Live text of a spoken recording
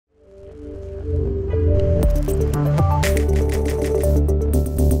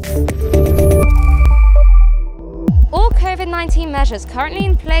COVID-19 measures currently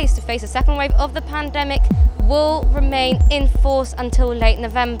in place to face a second wave of the pandemic will remain in force until late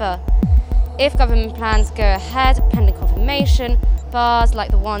November. If government plans go ahead, pending confirmation, bars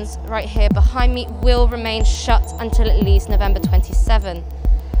like the ones right here behind me will remain shut until at least November 27.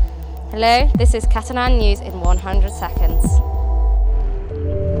 Hello, this is Catalan News in 100 seconds.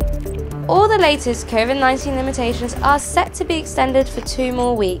 All the latest COVID-19 limitations are set to be extended for 2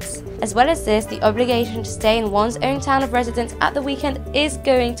 more weeks. As well as this, the obligation to stay in one's own town of residence at the weekend is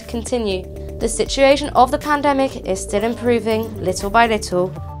going to continue. The situation of the pandemic is still improving little by little.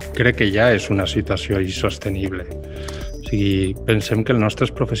 Crec que ja és una situació insostenible. O sigui, pensem que els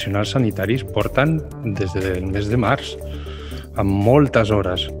nostres professionals sanitaris porten des del mes de març, amb moltes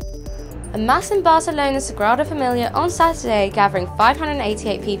hores. A mass in Barcelona's Sagrada Familia on Saturday, gathering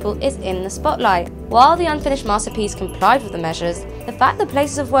 588 people, is in the spotlight. While the unfinished masterpiece complied with the measures, the fact that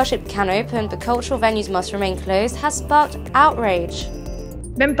places of worship can open but cultural venues must remain closed has sparked outrage.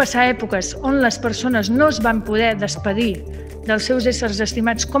 Vam passar èpoques on les persones no es van poder despedir dels seus éssers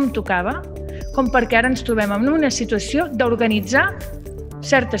estimats com tocava, com perquè ara ens trobem en una situació d'organitzar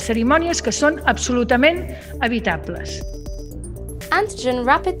certes cerimònies que són absolutament evitables. Antigen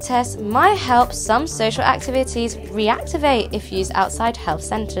rapid tests might help some social activities reactivate if used outside health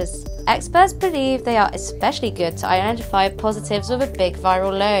centres. Experts believe they are especially good to identify positives with a big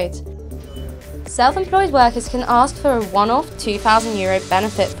viral load. Self-employed workers can ask for a one-off €2,000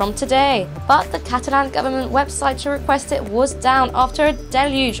 benefit from today, but the Catalan government website to request it was down after a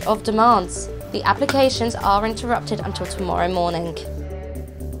deluge of demands. The applications are interrupted until tomorrow morning.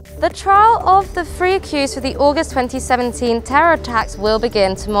 The trial of the 3 accused for the August 2017 terror attacks will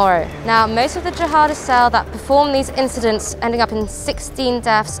begin tomorrow. Now, most of the jihadist cell that performed these incidents, ending up in 16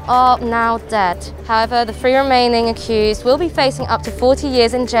 deaths, are now dead. However, the 3 remaining accused will be facing up to 40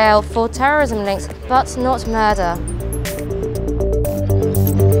 years in jail for terrorism links, but not murder.